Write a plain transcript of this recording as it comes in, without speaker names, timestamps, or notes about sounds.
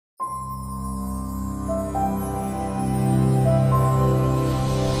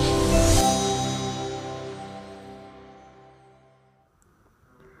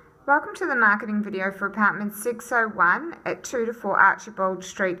Welcome to the marketing video for apartment 601 at 2 to 4 Archibald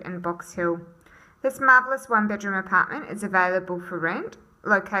Street in Box Hill. This marvellous one-bedroom apartment is available for rent,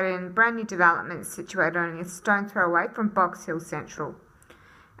 located in a brand new development situated only a stone's throw away from Box Hill Central.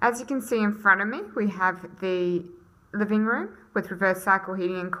 As you can see in front of me, we have the living room with reverse cycle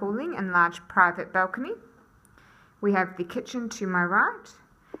heating and cooling and large private balcony. We have the kitchen to my right,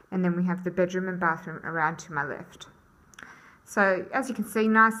 and then we have the bedroom and bathroom around to my left. So as you can see,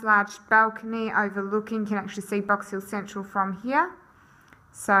 nice large balcony overlooking, you can actually see Box Hill Central from here.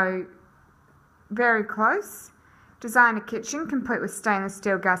 So very close. Designer kitchen complete with stainless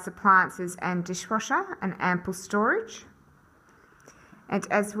steel gas appliances and dishwasher and ample storage. And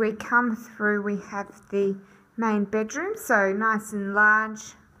as we come through, we have the main bedroom, so nice and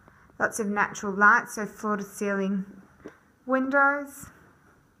large, lots of natural light, so floor to ceiling windows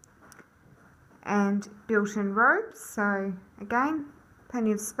and built-in robes, so again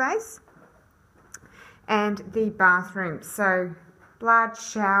plenty of space. And the bathroom, so large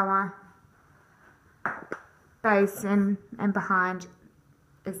shower, basin, and behind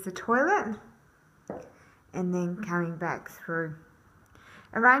is the toilet, and then coming back through.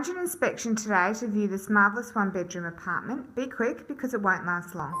 Arrange an inspection today to view this marvellous one-bedroom apartment. Be quick because it won't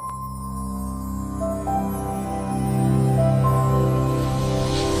last long.